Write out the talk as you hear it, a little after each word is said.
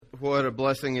What a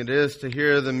blessing it is to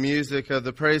hear the music of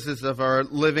the praises of our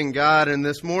living God. And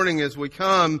this morning as we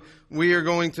come, we are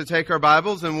going to take our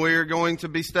Bibles and we are going to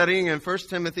be studying in 1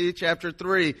 Timothy chapter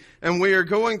 3. And we are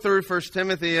going through 1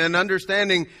 Timothy and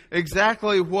understanding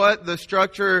exactly what the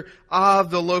structure of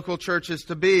the local church is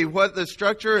to be, what the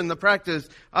structure and the practice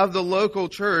of the local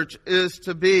church is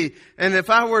to be. And if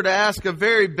I were to ask a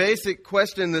very basic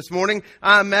question this morning,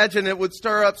 I imagine it would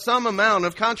stir up some amount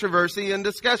of controversy and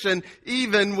discussion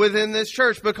even within this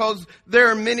church, because there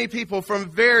are many people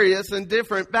from various and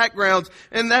different backgrounds.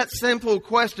 And that simple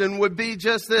question would be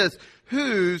just this: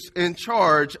 who's in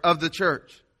charge of the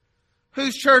church?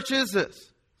 Whose church is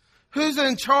this? Who's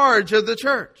in charge of the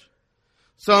church?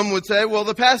 Some would say, well,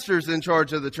 the pastor's in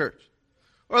charge of the church,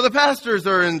 or the pastors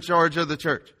are in charge of the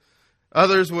church.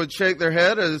 Others would shake their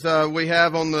head, as we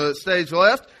have on the stage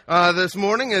left this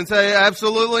morning, and say,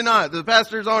 absolutely not. The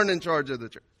pastors aren't in charge of the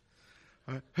church.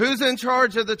 Who's in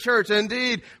charge of the church?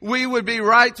 Indeed, we would be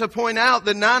right to point out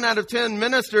that 9 out of 10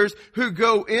 ministers who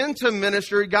go into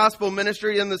ministry, gospel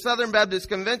ministry in the Southern Baptist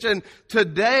Convention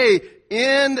today,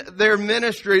 end their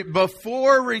ministry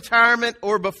before retirement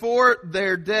or before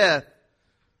their death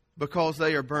because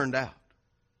they are burned out.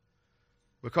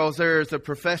 Because there is a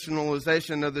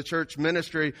professionalization of the church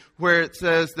ministry where it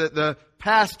says that the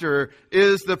pastor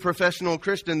is the professional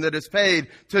Christian that is paid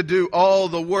to do all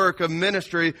the work of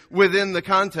ministry within the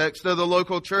context of the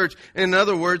local church. In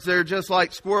other words, they're just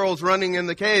like squirrels running in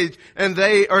the cage, and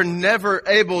they are never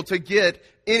able to get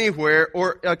anywhere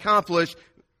or accomplish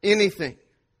anything.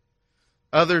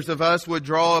 Others of us would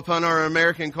draw upon our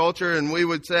American culture and we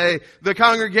would say the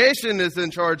congregation is in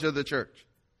charge of the church.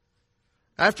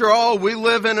 After all, we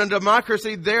live in a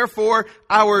democracy, therefore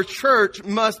our church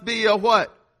must be a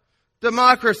what?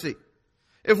 Democracy.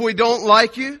 If we don't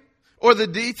like you or the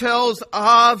details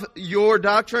of your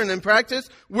doctrine and practice,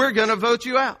 we're going to vote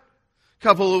you out. A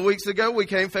couple of weeks ago, we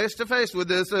came face to face with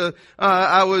this.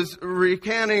 I was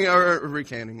recanting.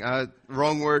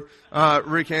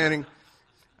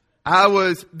 I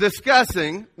was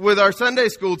discussing with our Sunday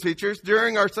school teachers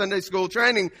during our Sunday school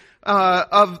training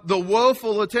of the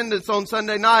woeful attendance on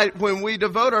Sunday night when we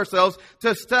devote ourselves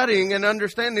to studying and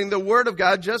understanding the Word of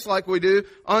God just like we do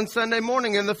on Sunday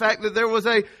morning, and the fact that there was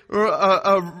a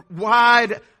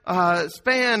wide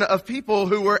span of people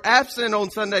who were absent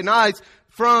on Sunday nights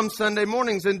from Sunday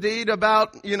mornings. Indeed,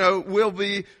 we'll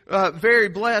be very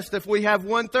blessed if we have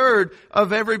 1/3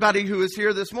 of everybody who is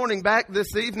here this morning back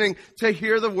this evening to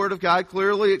hear the Word of God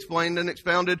clearly explained and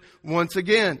expounded once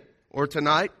again, or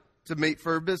tonight to meet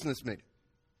for a business meeting.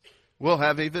 We'll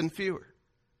have even fewer.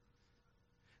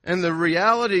 And the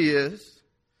reality is,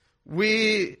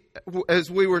 as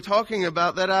we were talking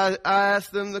about that, I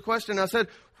asked them the question. I said,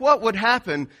 what would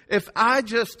happen if I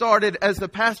just started as a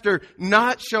pastor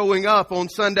not showing up on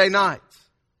Sunday nights?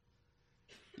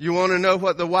 You want to know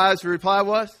what the wise reply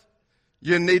was?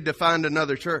 You need to find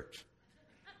another church.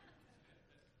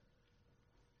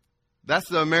 That's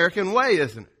the American way,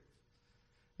 isn't it?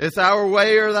 It's our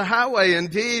way or the highway.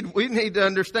 Indeed, we need to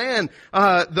understand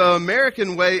the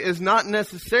American way is not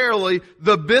necessarily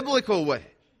the biblical way.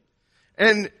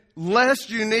 And lest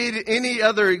you need any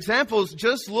other examples,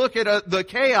 just look at the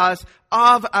chaos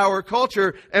of our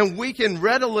culture and we can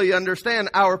readily understand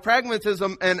our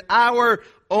pragmatism and our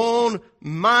own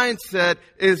mindset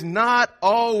is not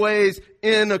always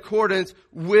in accordance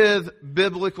with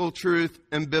biblical truth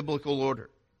and biblical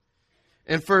order.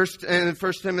 In 1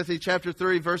 Timothy chapter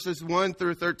 3, verses 1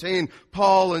 through 13,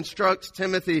 Paul instructs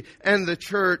Timothy and the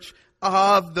church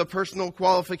of the personal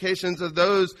qualifications of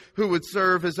those who would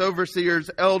serve as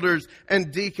overseers, elders,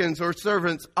 and deacons or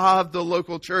servants of the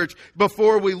local church.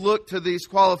 Before we look to these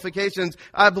qualifications,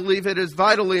 I believe it is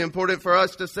vitally important for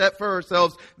us to set for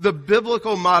ourselves the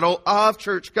biblical model of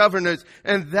church governance,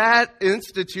 and that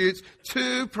institutes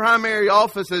 2 primary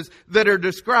offices that are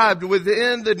described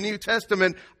within the New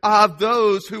Testament of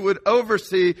those who would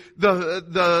oversee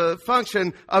the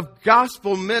function of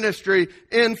gospel ministry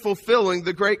in fulfilling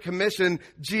the Great Commission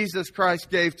Jesus Christ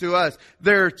gave to us.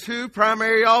 There are 2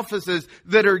 primary offices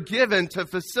that are given to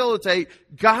facilitate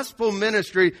gospel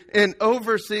ministry in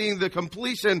overseeing the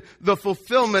completion, the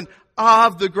fulfillment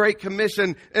of the Great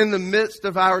Commission in the midst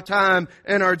of our time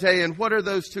and our day. And what are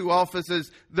those 2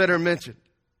 offices that are mentioned?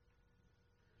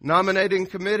 Nominating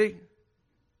committee?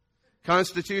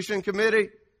 Constitution committee?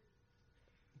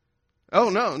 Oh,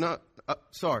 no.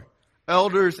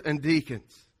 Elders and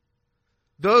deacons.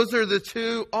 Those are the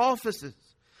 2 offices.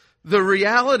 The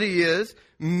reality is,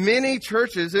 many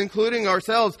churches, including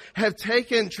ourselves, have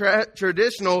taken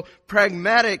traditional,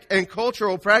 pragmatic, and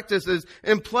cultural practices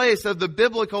in place of the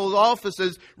biblical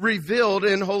offices revealed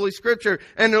in Holy Scripture.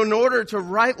 And in order to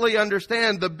rightly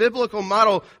understand the biblical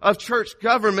model of church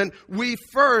government, we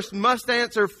first must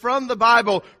answer from the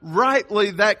Bible rightly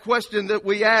that question that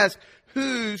we ask: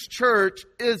 whose church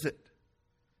is it?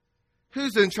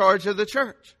 Who's in charge of the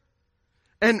church?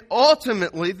 And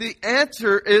ultimately, the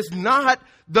answer is not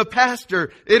the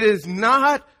pastor. It is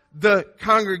not the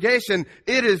congregation.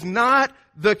 It is not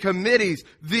the committees.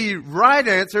 The right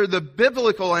answer, the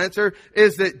biblical answer,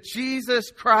 is that Jesus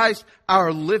Christ,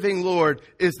 our living Lord,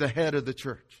 is the head of the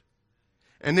church.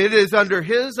 And it is under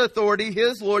His authority,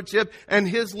 His lordship, and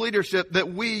His leadership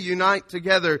that we unite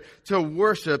together to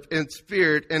worship in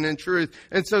spirit and in truth.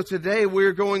 And so today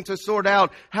we're going to sort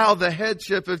out how the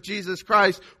headship of Jesus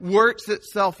Christ works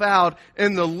itself out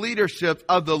in the leadership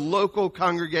of the local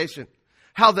congregation.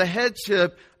 How the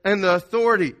headship and the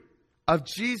authority of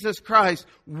Jesus Christ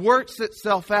works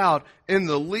itself out in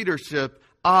the leadership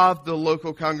of the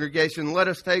local congregation. Let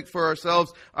us take for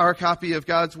ourselves our copy of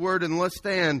God's Word, and let's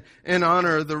stand in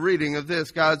honor of the reading of this,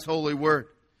 God's holy Word.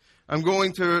 I'm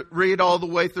going to read all the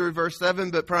way through verse 7,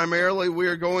 but primarily we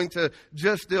are going to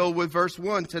just deal with verse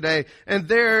 1 today. And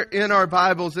there in our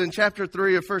Bibles, in chapter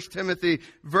 3 of 1 Timothy,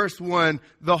 verse 1,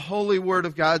 the holy Word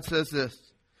of God says this: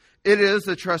 "It is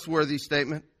a trustworthy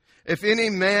statement. If any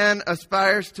man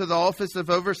aspires to the office of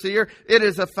overseer, it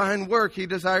is a fine work he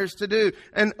desires to do.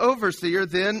 An overseer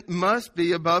then must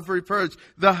be above reproach,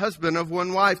 the husband of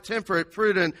one wife, temperate,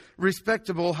 prudent,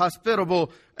 respectable,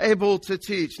 hospitable, able to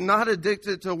teach, not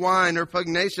addicted to wine or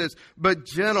pugnacious, but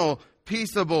gentle,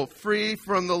 peaceable, free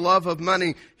from the love of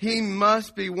money. He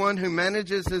must be one who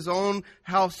manages his own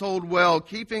household well,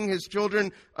 keeping his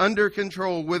children under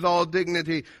control with all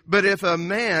dignity. But if a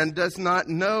man does not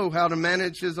know how to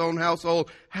manage his own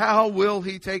household, how will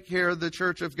he take care of the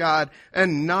church of God,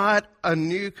 and not a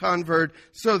new convert,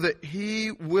 so that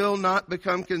he will not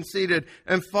become conceited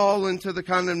and fall into the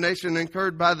condemnation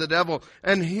incurred by the devil?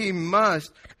 And he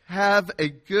must have a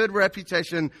good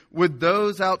reputation with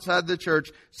those outside the church,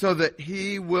 so that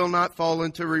he will not fall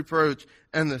into reproach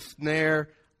and the snare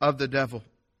of the devil.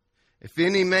 If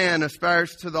any man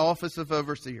aspires to the office of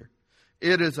overseer,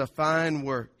 it is a fine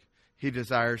work he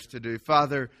desires to do."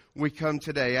 Father, we come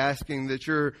today asking that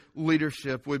your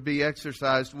leadership would be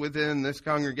exercised within this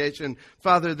congregation.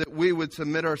 Father, that we would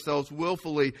submit ourselves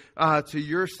willfully to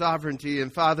your sovereignty,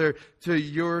 and Father, to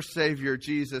your Savior,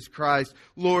 Jesus Christ.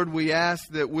 Lord, we ask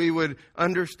that we would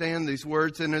understand these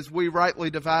words, and as we rightly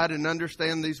divide and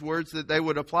understand these words, that they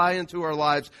would apply into our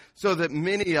lives, so that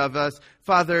many of us,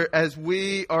 Father, as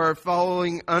we are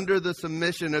following under the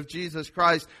submission of Jesus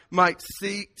Christ, might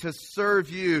seek to serve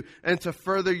you and to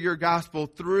further your gospel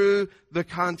through the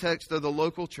context of the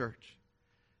local church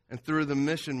and through the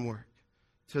mission work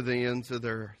to the ends of the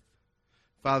earth.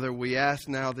 Father, we ask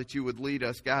now that you would lead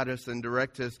us, guide us, and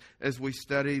direct us as we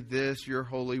study this, your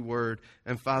holy word.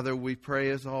 And Father, we pray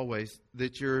as always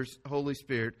that your Holy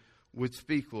Spirit would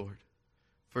speak, Lord,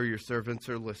 for your servants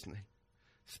are listening.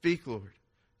 Speak, Lord,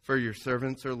 for your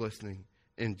servants are listening.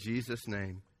 In Jesus'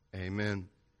 name, amen.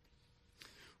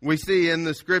 We see in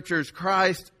the Scriptures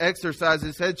Christ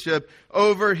exercises headship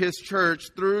over His church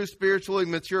through spiritually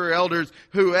mature elders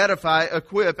who edify,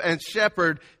 equip, and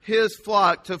shepherd His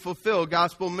flock to fulfill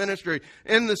gospel ministry.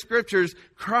 In the Scriptures,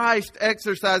 Christ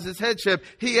exercises headship.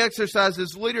 He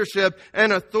exercises leadership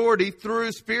and authority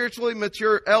through spiritually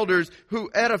mature elders who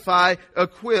edify,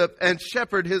 equip, and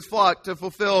shepherd His flock to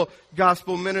fulfill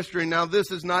gospel ministry. Now,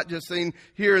 this is not just seen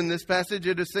here in this passage.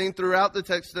 It is seen throughout the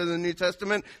text of the New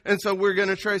Testament. And so we're going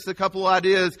to trace a couple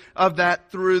ideas of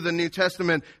that through the New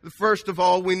Testament. First of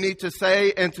all, we need to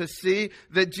say and to see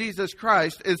that Jesus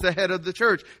Christ is the head of the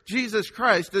church. Jesus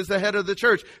Christ is the head of the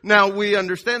church. Now, we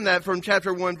understand that from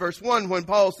chapter 1, verse 1, when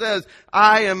Paul says,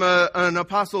 I am an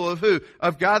apostle of who?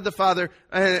 Of God the Father,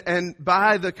 and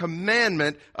by the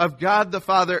commandment of God the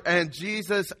Father and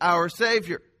Jesus our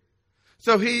Savior.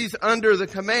 So he's under the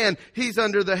command, he's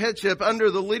under the headship,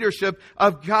 under the leadership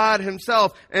of God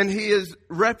Himself, and he is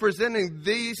representing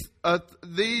these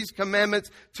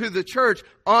commandments to the church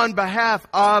on behalf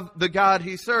of the God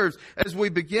He serves. As we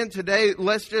begin today,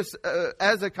 let's just,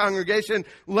 as a congregation,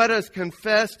 let us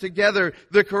confess together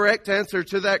the correct answer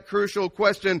to that crucial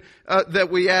question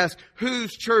that we ask.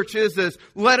 Whose church is this?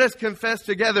 Let us confess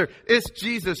together. It's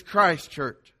Jesus Christ's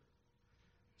church.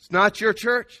 It's not your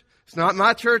church. It's not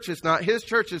my church. It's not his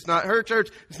church. It's not her church.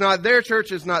 It's not their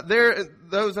church. It's not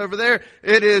those over there.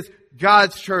 It is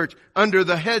God's church under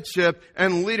the headship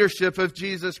and leadership of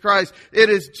Jesus Christ. It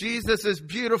is Jesus'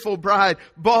 beautiful bride,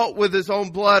 bought with His own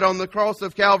blood on the cross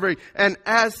of Calvary. And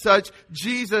as such,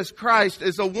 Jesus Christ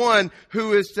is the one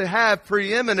who is to have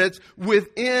preeminence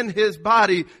within His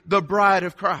body, the bride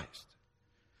of Christ.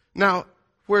 Now,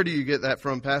 where do you get that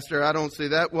from, Pastor? I don't see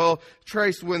that. Well,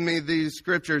 trace with me these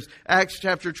scriptures. Acts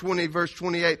chapter 20, verse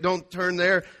 28. Don't turn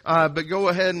there, but go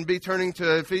ahead and be turning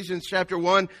to Ephesians chapter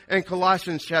 1 and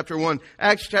Colossians chapter 1.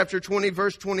 Acts chapter 20,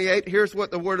 verse 28. Here's what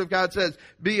the Word of God says.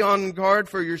 Be on guard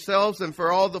for yourselves and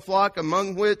for all the flock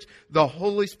among which the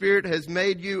Holy Spirit has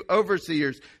made you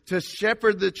overseers to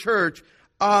shepherd the church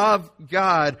of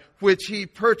God, which He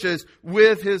purchased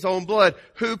with His own blood.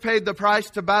 Who paid the price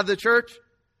to buy the church?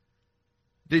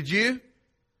 Did you?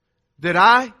 Did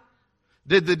I?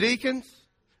 Did the deacons?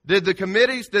 Did the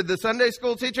committees? Did the Sunday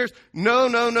school teachers? No.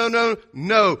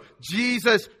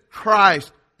 Jesus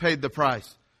Christ paid the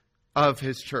price of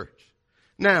His church.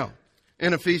 Now,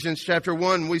 in Ephesians chapter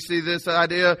 1, we see this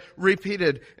idea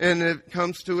repeated, and it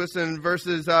comes to us in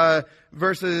verses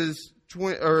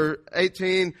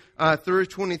 18 through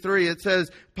 23. It says,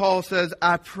 Paul says,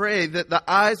 I pray that the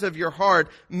eyes of your heart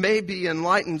may be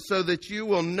enlightened so that you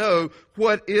will know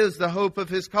what is the hope of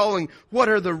His calling, what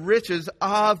are the riches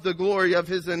of the glory of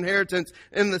His inheritance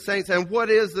in the saints, and what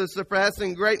is the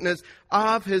surpassing greatness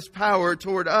of His power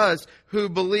toward us who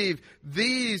believe.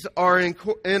 These are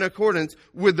in accordance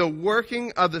with the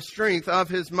working of the strength of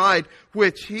His might,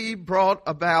 which He brought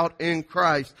about in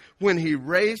Christ, when He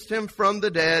raised Him from the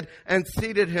dead and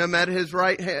seated Him at His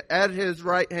right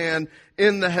hand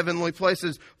in the heavenly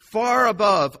places, far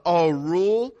above all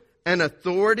rule and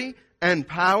authority and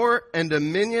power and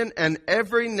dominion and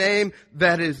every name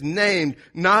that is named,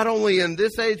 not only in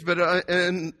this age, but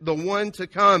in the one to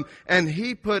come. And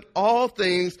He put all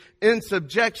things in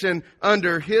subjection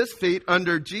under His feet,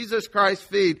 under Jesus Christ's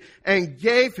feet, and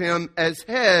gave Him as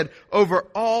head over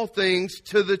all things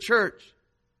to the church.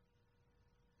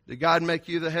 Did God make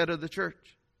you the head of the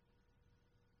church?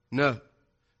 No.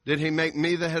 Did He make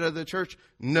me the head of the church?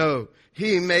 No.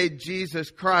 He made Jesus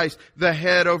Christ the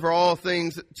head over all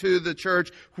things to the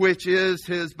church, which is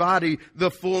His body,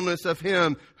 the fullness of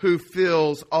Him who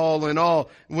fills all in all.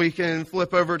 We can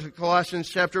flip over to Colossians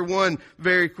chapter 1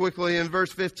 very quickly in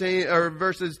verse 15 or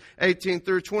verses 18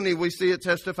 through 20. We see it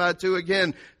testified to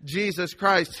again. Jesus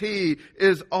Christ, He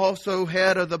is also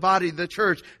head of the body, the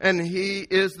church, and He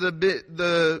is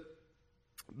the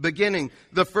beginning,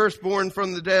 the firstborn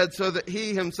from the dead, so that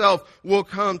He Himself will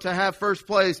come to have first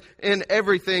place in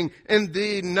everything.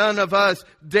 Indeed, none of us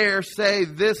dare say,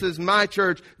 this is my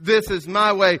church, this is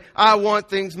my way, I want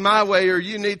things my way, or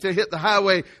you need to hit the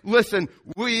highway. Listen,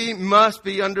 we must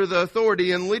be under the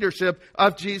authority and leadership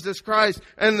of Jesus Christ,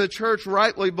 and the church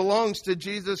rightly belongs to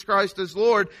Jesus Christ as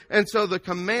Lord. And so the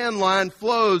command line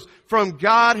flows from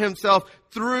God Himself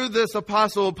through this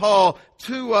Apostle Paul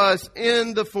to us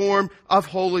in the form of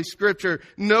Holy Scripture.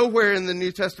 Nowhere in the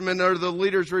New Testament are the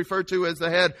leaders referred to as the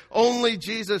head. Only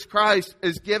Jesus Christ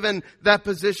is given that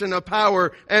position of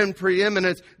power and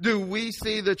preeminence. Do we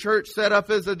see the church set up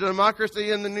as a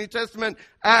democracy in the New Testament?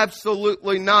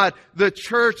 Absolutely not. The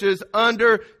church is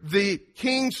under the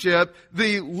kingship,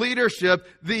 the leadership,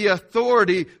 the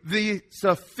authority, the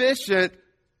sufficient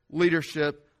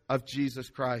leadership of Jesus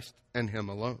Christ and Him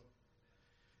alone.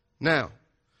 Now,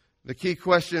 the key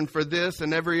question for this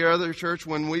and every other church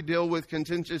when we deal with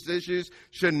contentious issues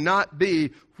should not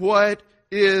be, what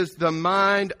is the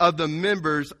mind of the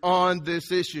members on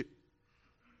this issue?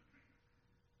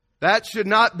 That should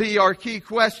not be our key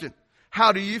question.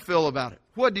 How do you feel about it?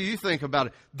 What do you think about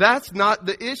it? That's not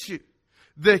the issue.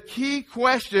 The key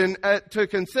question to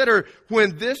consider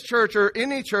when this church or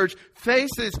any church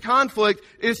faces conflict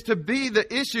is to be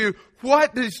the issue,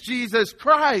 what does Jesus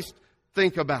Christ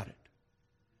think about it?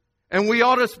 And we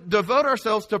ought to devote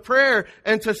ourselves to prayer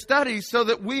and to study so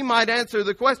that we might answer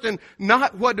the question,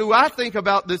 not what do I think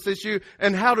about this issue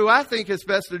and how do I think it's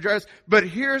best addressed, but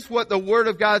here's what the Word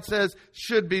of God says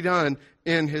should be done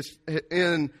in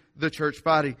the church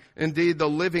body. Indeed, the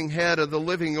living head of the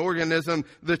living organism,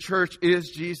 the church, is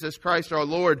Jesus Christ our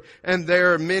Lord. And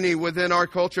there are many within our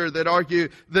culture that argue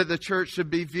that the church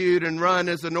should be viewed and run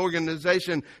as an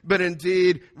organization. But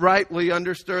indeed, rightly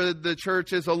understood, the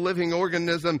church is a living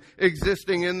organism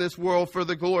existing in this world for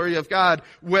the glory of God.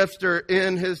 Webster,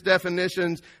 in his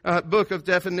definitions, book of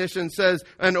definitions, says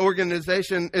an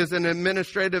organization is an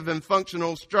administrative and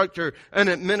functional structure. An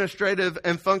administrative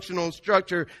and functional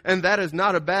structure. And that is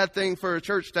not a bad bad thing for a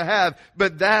church to have,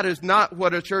 but that is not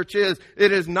what a church is.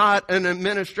 It is not an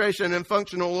administration and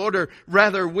functional order.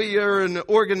 Rather, we are an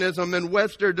organism, and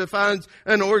Webster defines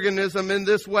an organism in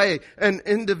this way: an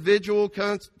individual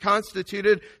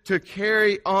constituted to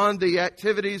carry on the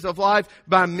activities of life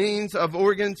by means of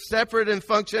organs separate in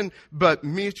function but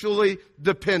mutually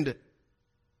dependent.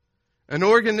 An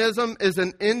organism is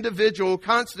an individual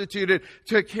constituted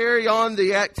to carry on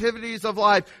the activities of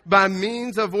life by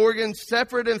means of organs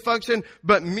separate in function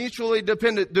but mutually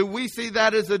dependent. Do we see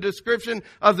that as a description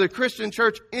of the Christian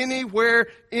church anywhere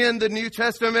in the New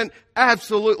Testament?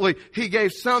 Absolutely. He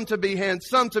gave some to be hands,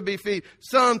 some to be feet,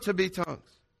 some to be tongues.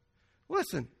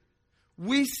 Listen,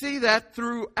 we see that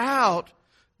throughout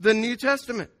the New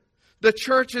Testament. The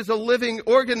church is a living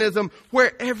organism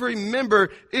where every member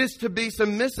is to be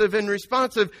submissive and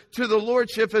responsive to the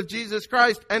lordship of Jesus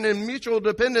Christ and in mutual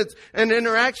dependence and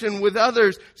interaction with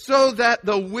others so that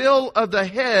the will of the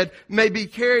head may be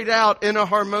carried out in a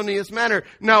harmonious manner.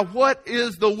 Now, what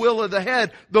is the will of the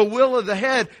head? The will of the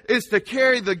head is to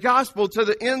carry the gospel to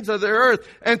the ends of the earth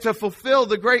and to fulfill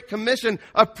the great commission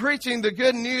of preaching the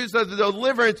good news of the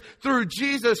deliverance through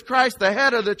Jesus Christ, the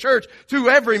head of the church, to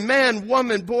every man,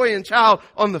 woman, boy, and child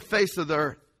on the face of the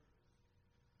earth.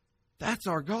 That's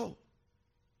our goal.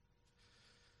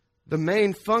 The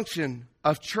main function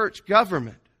of church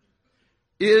government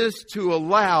is to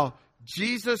allow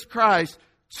Jesus Christ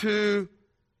to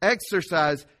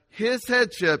exercise His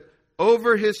headship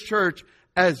over His church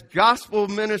as gospel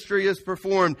ministry is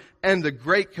performed and the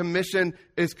Great Commission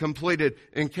is completed.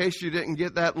 In case you didn't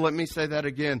get that, let me say that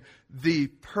again. The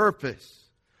purpose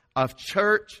of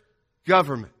church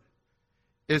government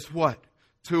is what?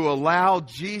 To allow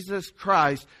Jesus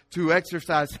Christ to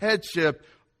exercise headship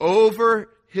over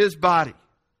His body,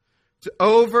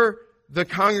 over the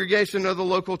congregation of the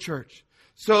local church,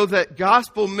 so that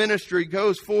gospel ministry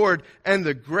goes forward and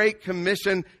the Great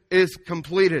Commission is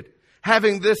completed.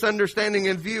 Having this understanding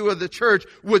in view of the church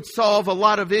would solve a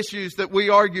lot of issues that we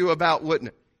argue about, wouldn't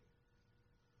it?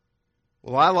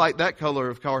 Well, I like that color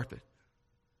of carpet.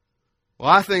 Well,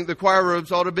 I think the choir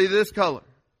robes ought to be this color.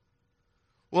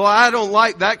 Well, I don't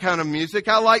like that kind of music.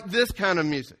 I like this kind of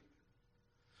music.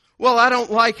 Well, I don't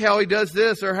like how he does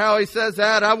this or how he says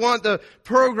that. I want the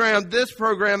program, this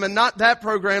program, and not that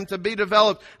program to be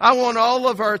developed. I want all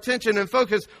of our attention and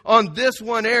focus on this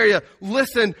one area.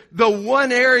 Listen, the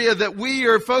one area that we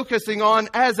are focusing on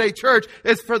as a church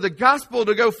is for the gospel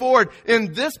to go forward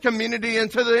in this community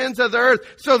and to the ends of the earth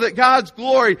so that God's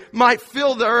glory might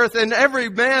fill the earth and every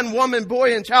man, woman,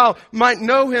 boy, and child might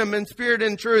know Him in spirit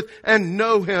and truth and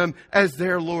know Him as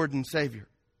their Lord and Savior.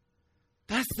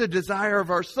 That's the desire of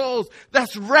our souls.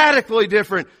 That's radically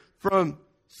different from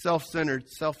self-centered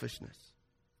selfishness.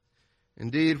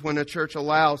 Indeed, when a church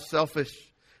allows selfish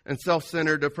and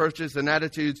self-centered approaches and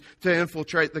attitudes to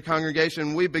infiltrate the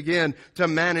congregation, we begin to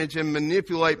manage and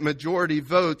manipulate majority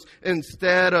votes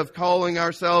instead of calling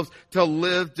ourselves to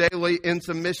live daily in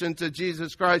submission to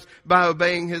Jesus Christ by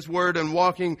obeying His word and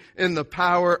walking in the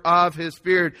power of His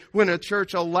Spirit. When a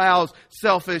church allows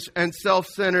selfish and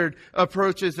self-centered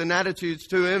approaches and attitudes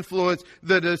to influence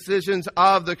the decisions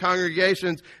of the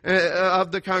congregation,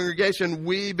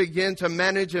 we begin to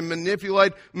manage and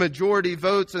manipulate majority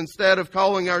votes instead of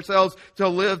calling ourselves to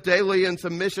live daily in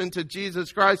submission to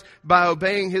Jesus Christ by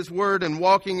obeying His word and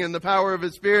walking in the power of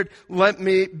His Spirit. Let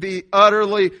me be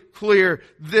utterly clear.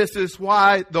 This is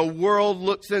why the world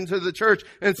looks into the church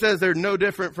and says they're no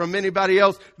different from anybody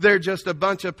else. They're just a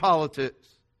bunch of politics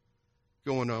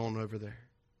going on over there.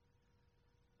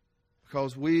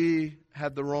 Because we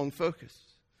have the wrong focus.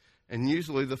 And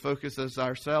usually the focus is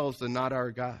ourselves and not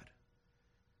our God.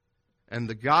 And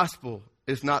the gospel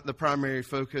is not the primary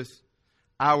focus.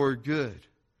 Our good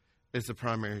is the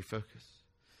primary focus.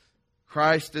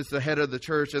 Christ is the head of the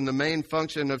church, and the main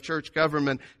function of church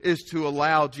government is to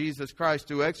allow Jesus Christ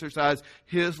to exercise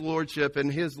His lordship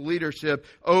and His leadership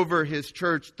over His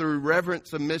church through reverent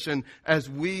submission as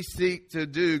we seek to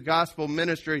do gospel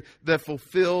ministry that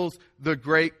fulfills the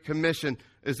Great Commission.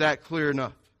 Is that clear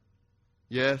enough?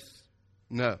 Yes?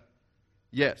 No?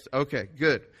 Yes. Okay,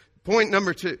 good. Point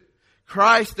number 2.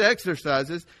 Christ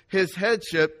exercises His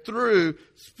headship through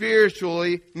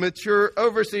spiritually mature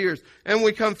overseers. And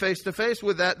we come face to face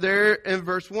with that there in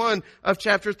verse 1 of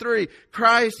chapter 3.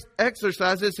 Christ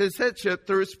exercises His headship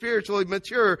through spiritually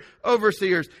mature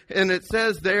overseers. And it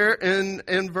says there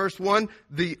in verse 1,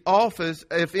 the office,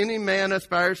 if any man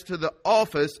aspires to the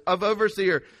office of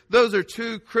overseer. Those are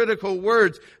two critical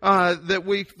words that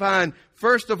we find.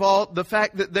 First of all, the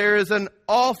fact that there is an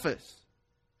office.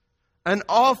 an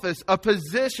office, a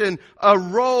position, a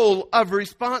role of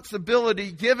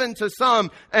responsibility given to some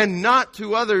and not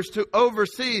to others to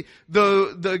oversee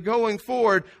the going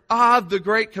forward of the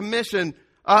Great Commission,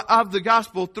 of the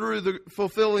gospel through the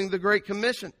fulfilling the Great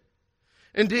Commission.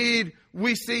 Indeed,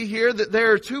 we see here that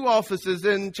there are two offices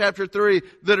in chapter 3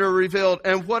 that are revealed.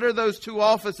 And what are those two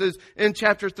offices in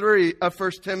chapter 3 of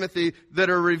 1 Timothy that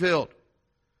are revealed?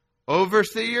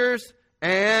 Overseers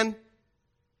and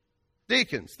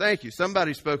deacons. Thank you.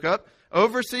 Somebody spoke up.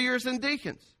 Overseers and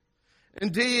deacons.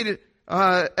 Indeed,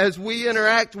 as we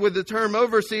interact with the term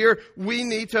overseer, we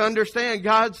need to understand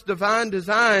God's divine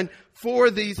design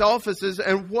for these offices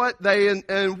and what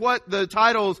the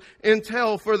titles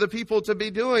entail for the people to be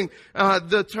doing.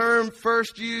 The term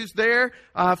first used there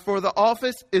for the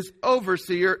office is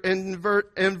overseer in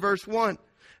verse 1.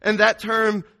 And that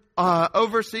term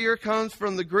overseer comes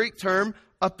from the Greek term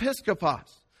episkopos,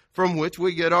 from which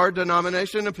we get our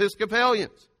denomination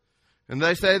Episcopalians. And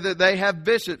they say that they have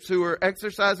bishops who are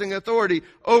exercising authority,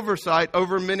 oversight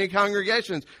over many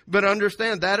congregations. But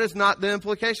understand, that is not the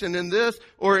implication in this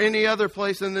or any other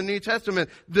place in the New Testament.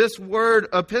 This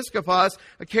word episkopos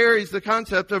carries the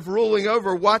concept of ruling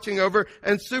over, watching over,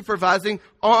 and supervising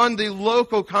on the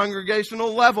local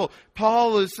congregational level.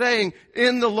 Paul is saying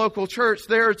in the local church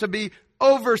there are to be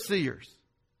overseers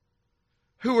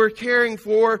who are caring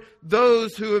for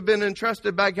those who have been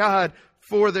entrusted by God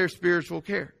for their spiritual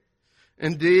care.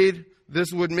 Indeed,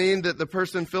 this would mean that the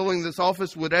person filling this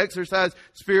office would exercise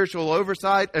spiritual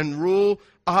oversight and rule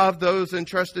of those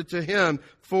entrusted to him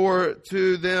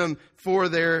to them for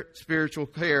their spiritual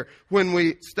care. When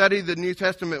we study the New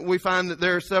Testament, we find that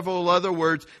there are several other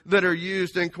words that are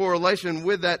used in correlation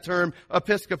with that term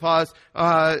episkopos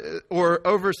or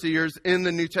overseers in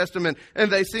the New Testament, and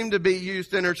they seem to be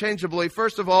used interchangeably.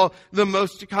 First of all, the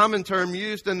most common term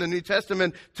used in the New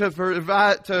Testament to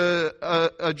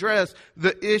address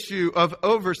the issue of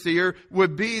overseer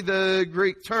would be the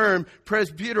Greek term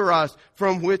presbyteros,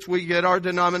 from which we get our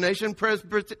denomination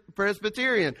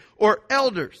Presbyterian or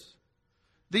elders.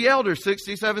 The elders,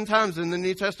 67 times in the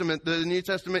New Testament, the New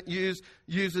Testament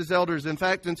uses elders. In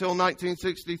fact, until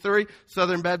 1963,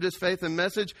 Southern Baptist Faith and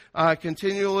Message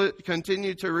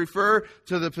continued to refer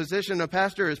to the position of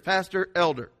pastor as pastor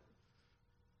elder.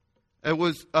 It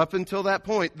was up until that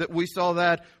point that we saw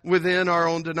that within our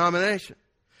own denomination.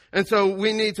 And so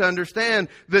we need to understand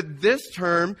that this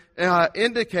term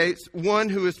indicates one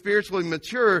who is spiritually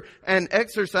mature and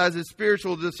exercises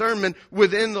spiritual discernment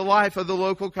within the life of the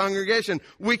local congregation.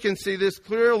 We can see this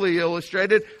clearly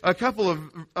illustrated a couple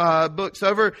of books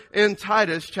over in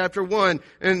Titus chapter 1.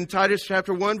 In Titus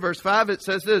chapter 1 verse 5 it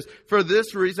says this, "For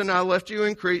this reason I left you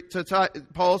in Crete,"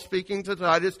 Paul speaking to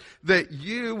Titus, "that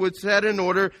you would set in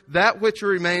order that which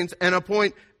remains and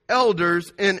appoint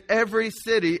elders in every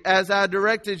city as I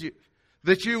directed you."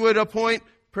 That you would appoint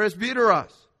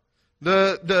presbyteros,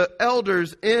 the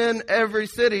elders in every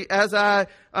city as I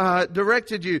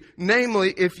directed you.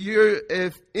 Namely,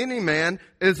 if any man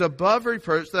is above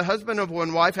reproach, the husband of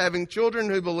one wife, having children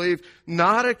who believe,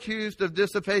 not accused of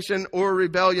dissipation or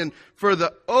rebellion. For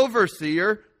the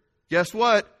overseer, guess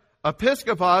what?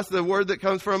 Episkopos, the word that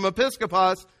comes from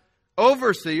episkopos,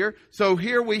 overseer. So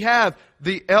here we have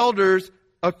the elders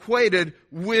equated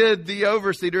with the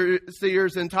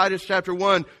overseers in Titus chapter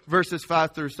 1, verses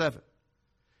 5 through 7.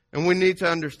 And we need to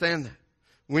understand that.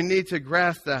 We need to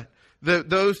grasp that.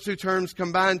 Those two terms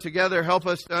combined together help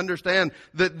us to understand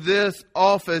that this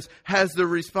office has the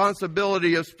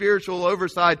responsibility of spiritual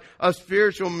oversight, of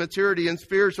spiritual maturity and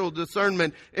spiritual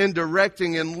discernment in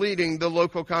directing and leading the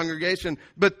local congregation.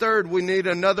 But third, we need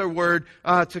another word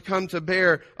to come to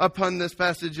bear upon this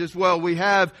passage as well. We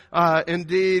have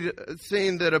indeed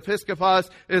seen that episkopos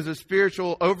is a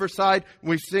spiritual oversight.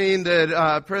 We've seen that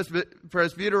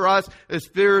presbyteros is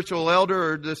spiritual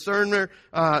elder or discerner,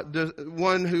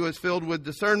 one who is filled with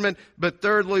discernment. But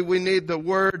thirdly, we need the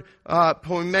word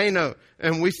poimeno.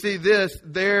 And we see this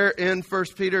there in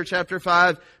 1 Peter chapter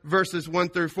 5, verses 1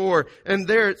 through 4. And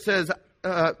there it says,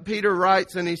 Peter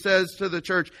writes and he says to the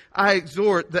church, "I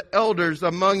exhort the elders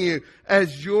among you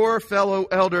as your fellow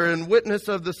elder and witness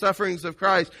of the sufferings of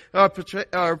Christ, a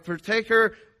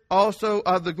partaker also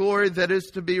of the glory that is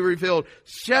to be revealed.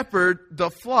 Shepherd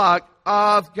the flock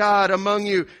of God among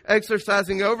you,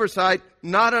 exercising oversight,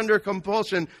 not under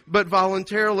compulsion, but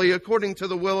voluntarily according to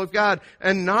the will of God,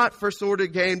 and not for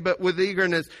sordid gain, but with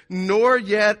eagerness, nor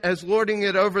yet as lording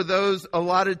it over those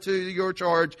allotted to your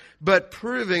charge, but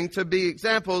proving to be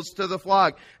examples to the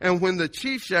flock. And when the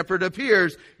chief shepherd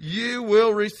appears, you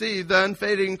will receive the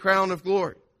unfading crown of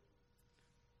glory."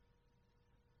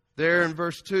 There in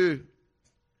verse 2,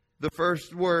 the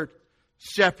first word,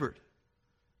 shepherd.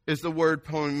 is the word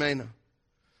poimena.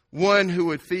 One who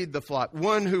would feed the flock,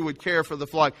 one who would care for the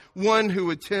flock, one who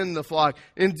would tend the flock.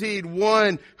 Indeed,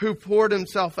 one who poured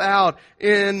himself out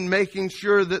in making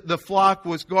sure that the flock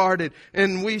was guarded.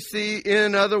 And we see,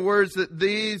 in other words, that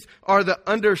these are the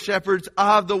under shepherds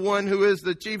of the one who is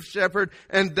the chief shepherd,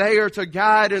 and they are to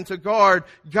guide and to guard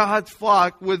God's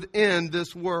flock within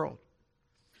this world.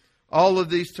 All of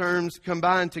these terms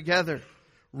combined together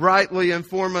rightly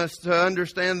inform us to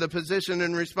understand the position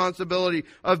and responsibility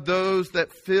of those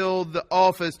that fill the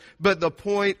office. But the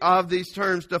point of these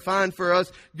terms define for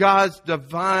us God's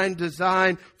divine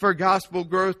design for gospel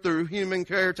growth through human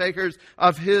caretakers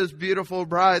of His beautiful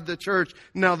bride, the church.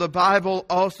 Now, the Bible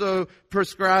also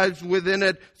prescribes within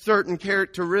it certain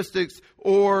characteristics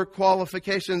or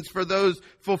qualifications for those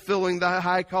fulfilling the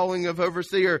high calling of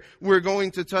overseer. We're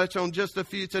going to touch on just a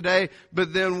few today,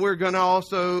 but then we're going to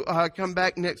also come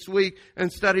back next week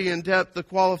and study in depth the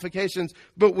qualifications.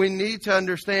 But we need to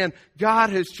understand God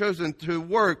has chosen to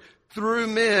work through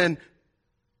men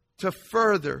to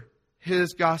further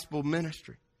His gospel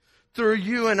ministry. Through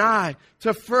you and I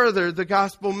to further the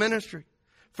gospel ministry.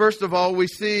 First of all, we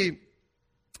see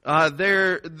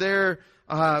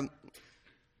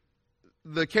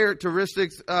the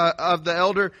characteristics of the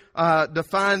elder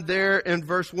defined there in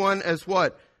verse 1 as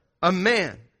what? A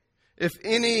man. If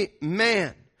any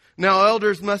man. Now,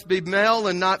 elders must be male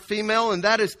and not female, and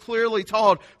that is clearly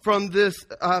taught from this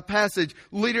passage.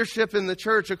 Leadership in the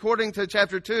church, according to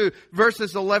chapter 2,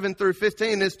 verses 11 through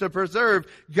 15, is to preserve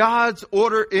God's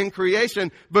order in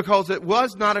creation, because it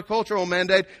was not a cultural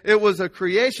mandate, it was a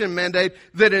creation mandate,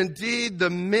 that indeed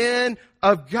the men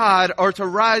of God are to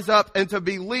rise up and to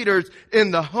be leaders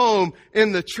in the home,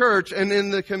 in the church, and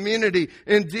in the community.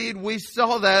 Indeed, we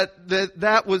saw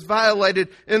that was violated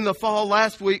in the fall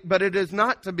last week, but it is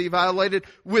not to be violated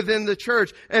within the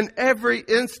church. And every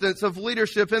instance of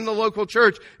leadership in the local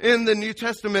church in the New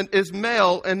Testament is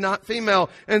male and not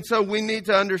female. And so we need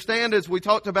to understand, as we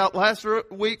talked about last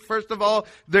week, first of all,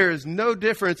 there is no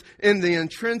difference in the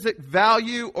intrinsic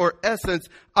value or essence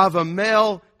of a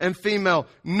male and female.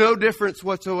 No difference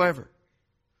whatsoever.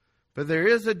 But there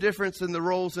is a difference in the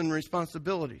roles and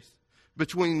responsibilities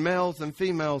between males and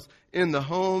females in the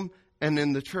home and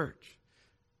in the church.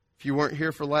 If you weren't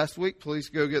here for last week, please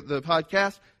go get the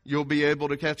podcast. You'll be able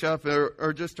to catch up,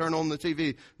 or just turn on the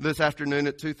TV this afternoon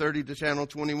at 2:30 to Channel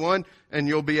 21, and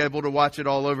you'll be able to watch it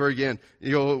all over again.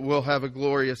 We'll have a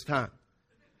glorious time.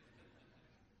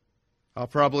 I'll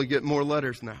probably get more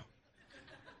letters now.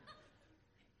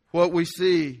 What we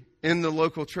see in the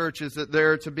local church is that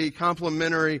there are to be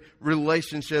complementary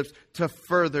relationships to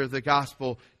further the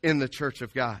gospel in the church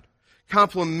of God.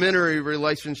 Complementary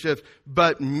relationships,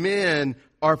 but men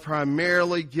are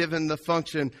primarily given the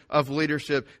function of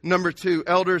leadership. Number 2,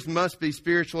 elders must be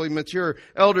spiritually mature.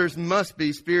 Elders must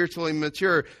be spiritually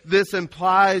mature. This is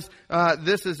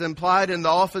implied in the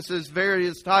office's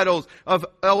various titles of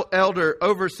elder,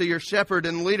 overseer, shepherd,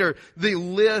 and leader. The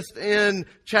list in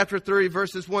chapter 3,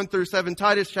 verses 1 through 7,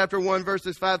 Titus chapter 1,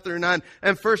 verses 5 through 9,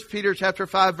 and 1 Peter chapter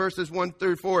 5, verses 1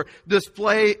 through 4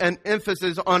 display an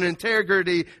emphasis on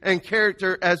integrity and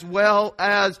character, as well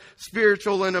as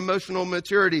spiritual and emotional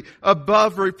maturity.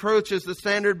 Above reproach is the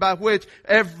standard by which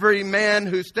every man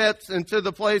who steps into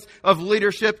the place of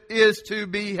leadership is to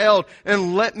be held.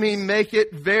 And let me make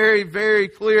it very, very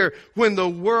clear. When the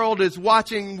world is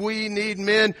watching, we need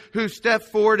men who step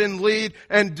forward and lead,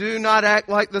 and do not act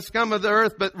like the scum of the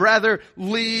earth, but rather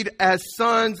lead as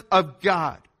sons of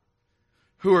God,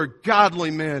 who are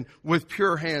godly men with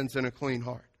pure hands and a clean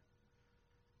heart.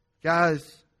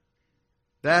 Guys,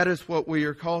 that is what we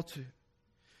are called to.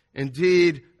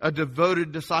 Indeed, a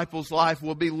devoted disciple's life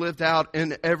will be lived out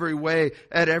in every way,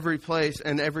 at every place,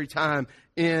 and every time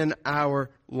in our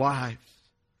lives.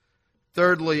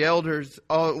 Thirdly, elders,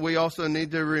 we also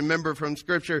need to remember from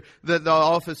Scripture that the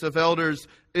office of elders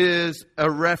is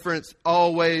a reference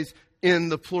always in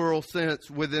the plural sense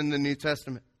within the New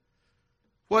Testament.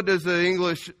 What does the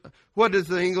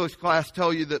English class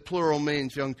tell you that plural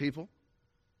means, young people?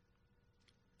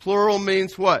 Plural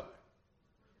means what?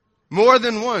 More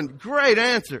than one. Great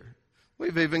answer.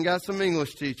 We've even got some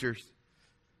English teachers.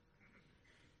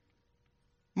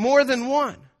 More than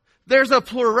one. There's a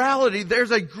plurality.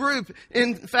 There's a group.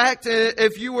 In fact,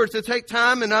 if you were to take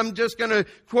time, and I'm just going to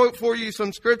quote for you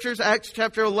some scriptures, Acts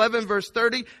chapter 11, verse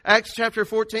 30, Acts chapter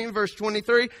 14, verse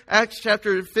 23, Acts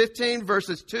chapter 15,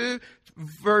 verses 2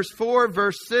 verse 4,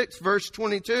 verse 6, verse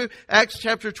 22, Acts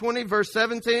chapter 20, verse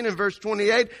 17 and verse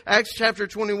 28, Acts chapter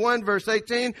 21, verse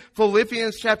 18,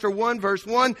 Philippians chapter 1, verse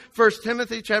 1, 1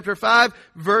 Timothy chapter 5,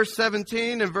 verse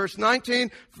 17 and verse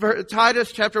 19,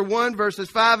 Titus chapter 1, verses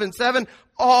 5 and 7.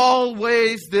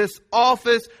 Always this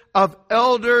office of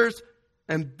elders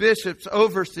and bishops,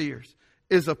 overseers,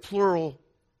 is a plural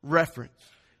reference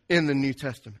in the New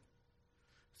Testament.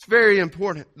 It's very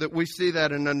important that we see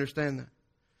that and understand that.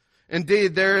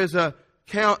 Indeed, there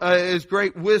is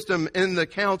great wisdom in the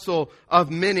counsel of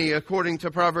many, according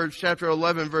to Proverbs chapter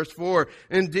 11, verse 4.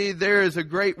 Indeed, there is a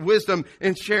great wisdom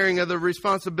in sharing of the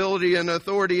responsibility and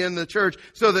authority in the church,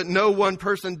 so that no one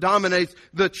person dominates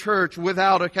the church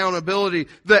without accountability.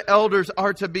 The elders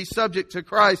are to be subject to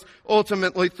Christ,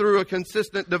 ultimately through a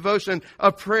consistent devotion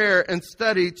of prayer and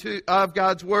study of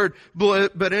God's Word.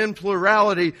 But in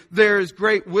plurality, there is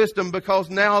great wisdom, because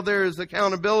now there is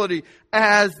accountability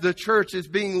as the church is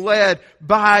being led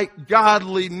by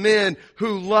godly men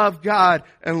who love God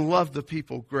and love the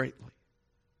people greatly.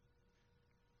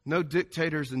 No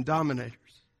dictators and dominators.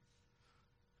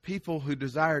 People who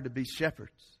desire to be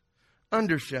shepherds,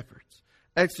 under shepherds,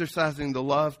 exercising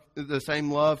the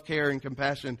same love, care, and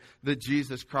compassion that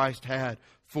Jesus Christ had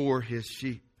for His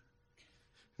sheep.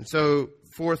 And so,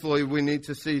 fourthly, we need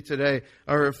to see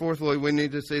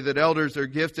that elders are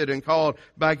gifted and called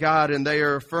by God, and they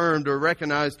are affirmed or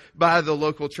recognized by the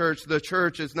local church. The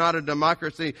church is not a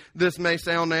democracy. This may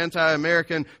sound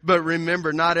anti-American, but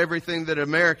remember, not everything that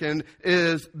American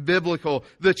is biblical.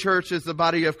 The church is the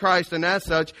body of Christ, and as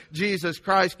such, Jesus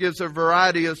Christ gives a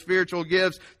variety of spiritual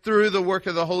gifts through the work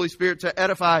of the Holy Spirit to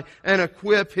edify and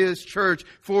equip His church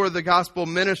for the gospel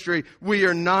ministry. We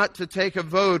are not to take a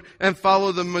vote and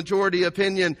follow the majority opinion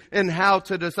in how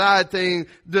to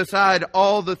decide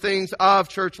all the things of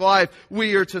church life.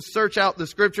 We are to search out the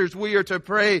Scriptures. We are to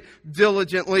pray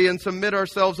diligently and submit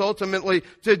ourselves ultimately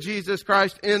to Jesus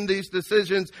Christ in these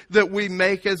decisions that we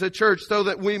make as a church, so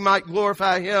that we might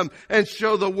glorify Him and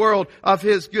show the world of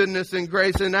His goodness and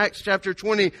grace. In Acts chapter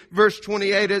 20, verse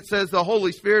 28, it says, the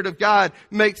Holy Spirit of God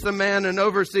makes a man an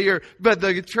overseer, but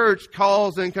the church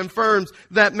calls and confirms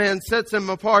that man, sets him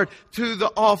apart to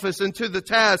the office and to the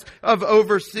task of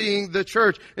overseeing the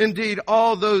church. Indeed,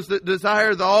 all those that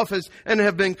desire the office and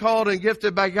have been called and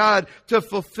gifted by God to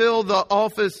fulfill the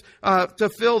office,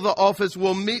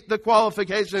 will meet the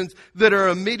qualifications that are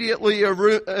immediately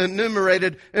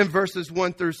enumerated in verses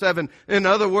 1 through 7. In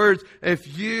other words,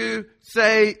 if you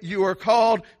say you are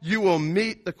called, you will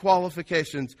meet the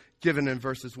qualifications given in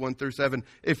verses 1 through 7.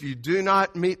 If you do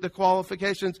not meet the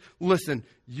qualifications, listen,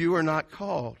 you are not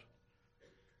called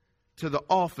to the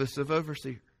office of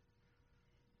overseer.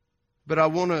 But I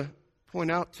want to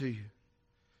point out to you,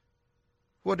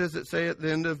 what does it say at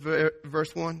the end of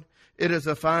verse 1? It is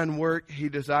a fine work he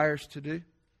desires to do.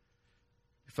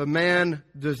 If a man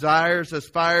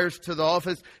aspires to the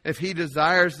office, if he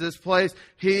desires this place,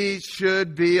 he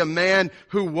should be a man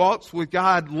who walks with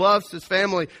God, loves his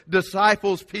family,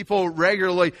 disciples people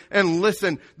regularly. And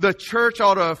listen, the church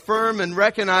ought to affirm and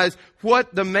recognize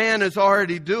what the man is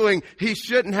already doing. He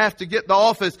shouldn't have to get the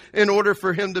office in order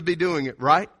for him to be doing it,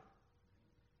 right?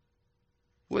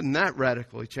 Wouldn't that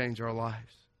radically change our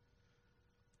lives?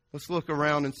 Let's look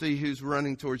around and see who's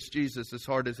running towards Jesus as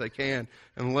hard as they can.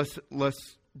 And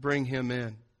let's bring him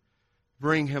in.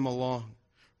 Bring him along.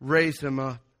 Raise him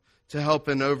up to help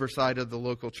in oversight of the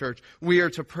local church. We are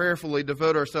to prayerfully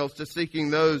devote ourselves to seeking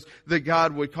those that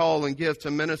God would call and give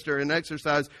to minister and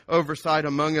exercise oversight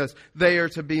among us. They are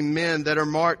to be men that are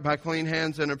marked by clean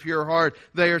hands and a pure heart.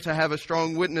 They are to have a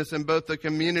strong witness in both the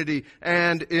community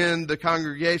and in the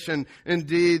congregation.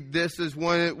 Indeed, this is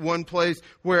one place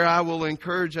where I will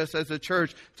encourage us as a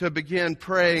church to begin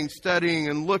praying, studying,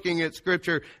 and looking at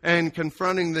Scripture and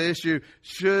confronting the issue,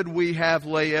 should we have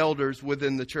lay elders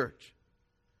within the church?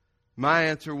 My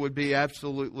answer would be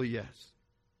absolutely yes.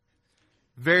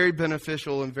 Very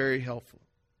beneficial and very helpful.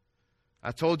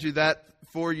 I told you that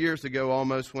 4 years ago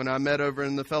almost, when I met over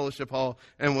in the fellowship hall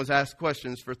and was asked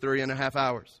questions for 3.5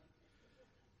 hours.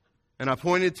 And I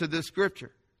pointed to this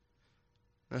scripture.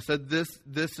 I said,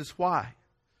 this is why.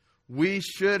 We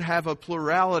should have a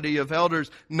plurality of elders,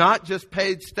 not just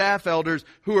paid staff elders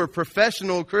who are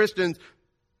professional Christians.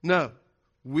 No.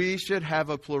 We should have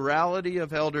a plurality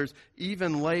of elders,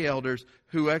 even lay elders,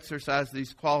 who exercise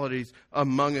these qualities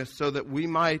among us, so that we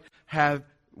might have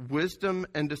wisdom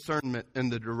and discernment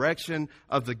in the direction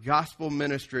of the gospel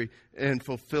ministry and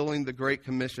fulfilling the Great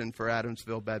Commission for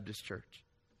Adamsville Baptist Church.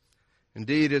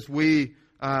 Indeed, as we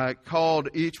called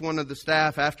each one of the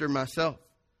staff after myself,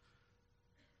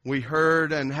 We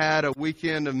heard and had a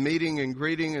weekend of meeting and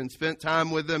greeting and spent time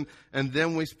with them. And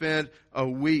then we spent a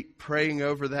week praying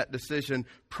over that decision,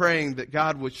 praying that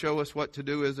God would show us what to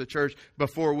do as a church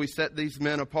before we set these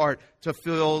men apart to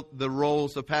fill the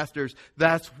roles of pastors.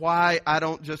 That's why I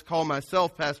don't just call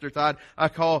myself Pastor Todd. I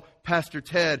call Pastor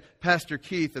Ted, Pastor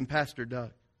Keith, and Pastor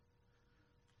Doug.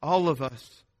 All of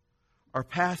us are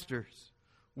pastors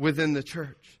within the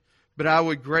church. But I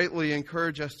would greatly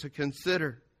encourage us to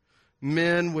consider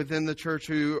men within the church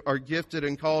who are gifted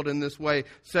and called in this way,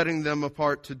 setting them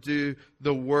apart to do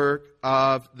the work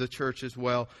of the church as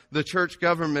well. The church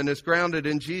government is grounded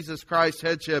in Jesus Christ's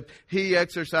headship. He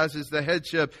exercises the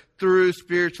headship through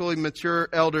spiritually mature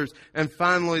elders. And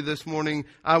finally this morning,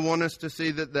 I want us to see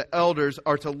that the elders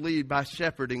are to lead by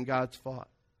shepherding God's flock.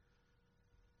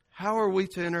 How are we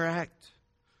to interact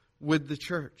with the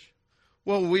church?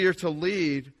 Well, we are to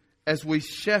lead as we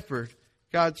shepherd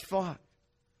God's flock.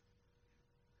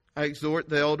 I exhort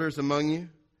the elders among you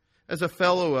as a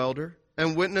fellow elder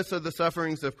and witness of the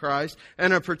sufferings of Christ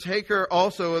and a partaker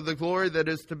also of the glory that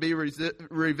is to be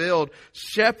revealed.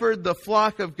 Shepherd the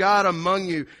flock of God among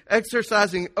you,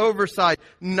 exercising oversight,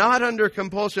 not under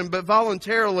compulsion, but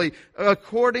voluntarily,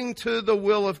 according to the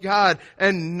will of God,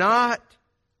 and not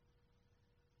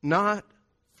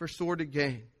for sordid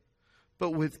gain, but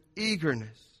with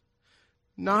eagerness,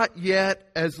 not yet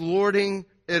as lording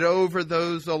it over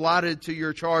those allotted to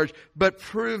your charge, but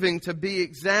proving to be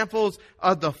examples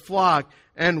of the flock.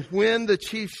 And when the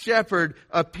chief shepherd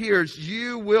appears,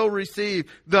 you will receive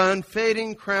the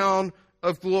unfading crown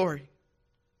of glory.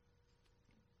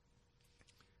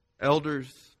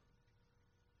 Elders,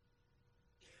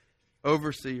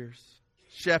 overseers,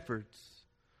 shepherds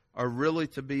are really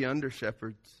to be under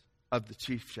shepherds of the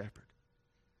chief shepherd.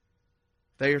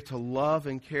 They are to love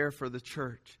and care for the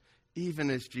church, even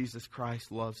as Jesus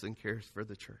Christ loves and cares for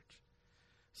the church.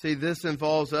 See, this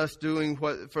involves us doing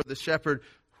what for the shepherd,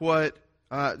 what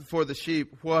for the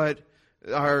sheep, what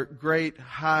our great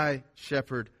high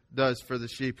shepherd does for the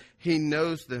sheep. He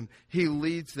knows them. He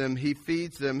leads them. He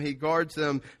feeds them. He guards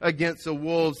them against the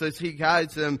wolves as He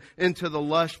guides them into the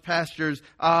lush pastures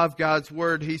of God's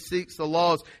Word. He seeks the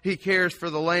lost. He cares for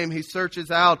the lame. He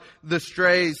searches out the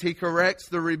strays. He corrects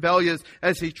the rebellious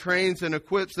as He trains and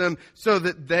equips them so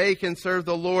that they can serve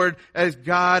the Lord as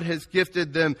God has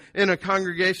gifted them. In a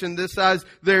congregation this size,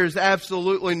 there's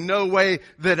absolutely no way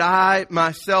that I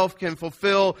myself can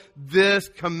fulfill this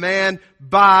command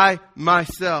by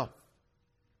myself.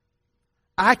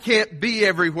 I can't be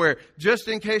everywhere. Just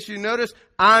in case you notice,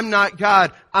 I'm not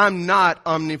God. I'm not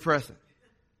omnipresent.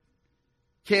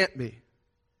 Can't be.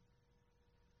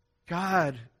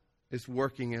 God is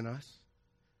working in us.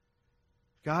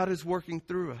 God is working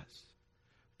through us.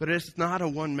 But it's not a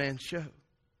one-man show.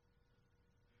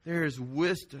 There is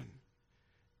wisdom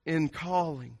in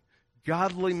calling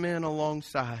godly men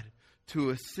alongside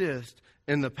to assist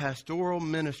in the pastoral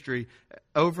ministry,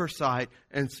 oversight,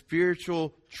 and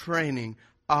spiritual training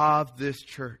of this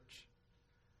church,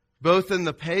 both in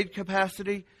the paid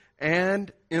capacity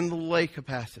and in the lay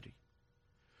capacity,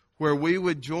 where we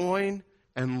would join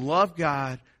and love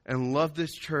God and love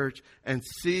this church and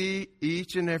see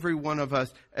each and every one of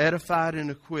us edified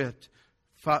and equipped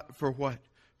for what?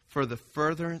 For the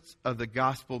furtherance of the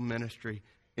gospel ministry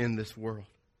in this world.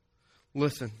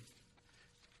 Listen,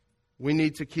 we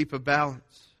need to keep a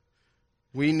balance.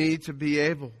 We need to be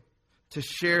able to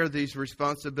share these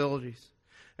responsibilities.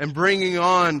 And bringing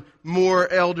on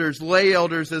more elders, lay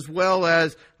elders, as well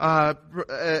as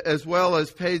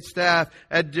paid staff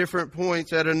at different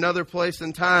points at another place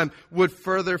and time would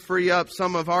further free up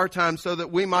some of our time so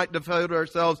that we might devote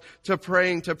ourselves to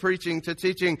praying, to preaching, to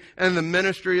teaching, and the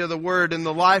ministry of the Word in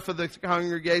the life of the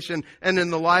congregation and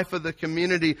in the life of the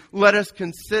community. Let us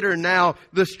consider now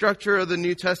the structure of the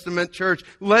New Testament church.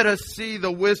 Let us see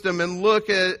the wisdom and look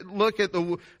at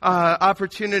the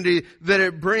opportunity that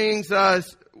it brings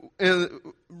us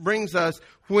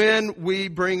when we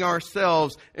bring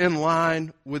ourselves in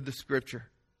line with the Scripture.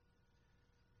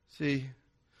 See,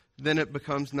 then it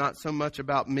becomes not so much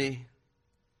about me,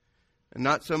 and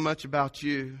not so much about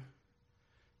you,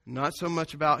 not so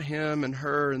much about him and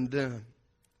her and them.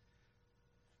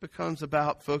 It becomes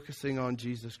about focusing on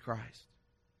Jesus Christ.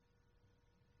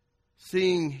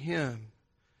 Seeing Him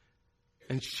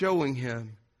and showing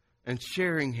Him and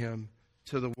sharing Him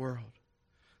to the world.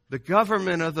 The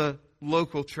government of the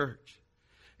local church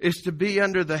is to be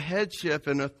under the headship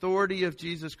and authority of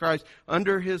Jesus Christ,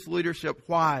 under His leadership.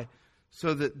 Why?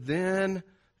 So that then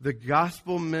the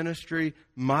gospel ministry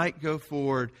might go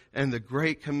forward and the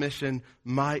Great Commission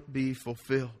might be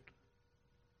fulfilled.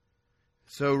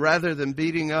 So rather than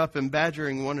beating up and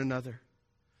badgering one another,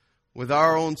 with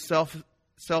our own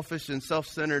selfish and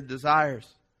self-centered desires.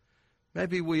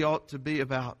 Maybe we ought to be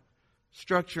about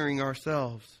structuring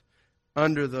ourselves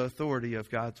under the authority of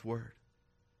God's Word.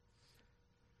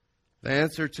 The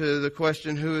answer to the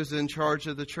question, who is in charge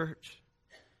of the church?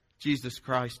 Jesus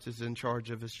Christ is in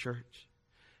charge of His church.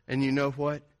 And you know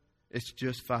what? It's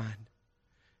just fine.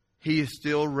 He is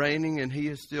still reigning and He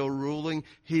is still ruling.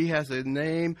 He has a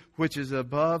name which is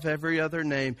above every other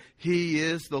name. He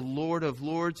is the Lord of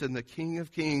lords and the King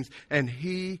of kings. And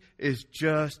He is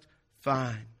just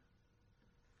fine.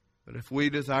 But if we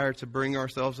desire to bring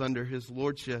ourselves under His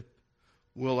lordship,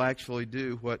 we'll actually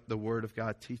do what the Word of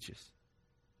God teaches.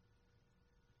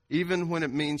 Even when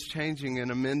it means changing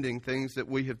and amending things that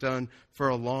we have done for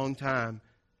a long time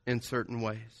in certain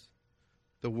ways.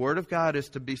 The Word of God is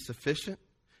to be sufficient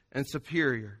and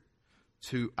superior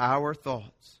to our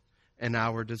thoughts and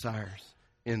our desires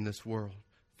in this world.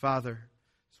 Father,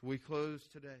 as we close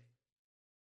today.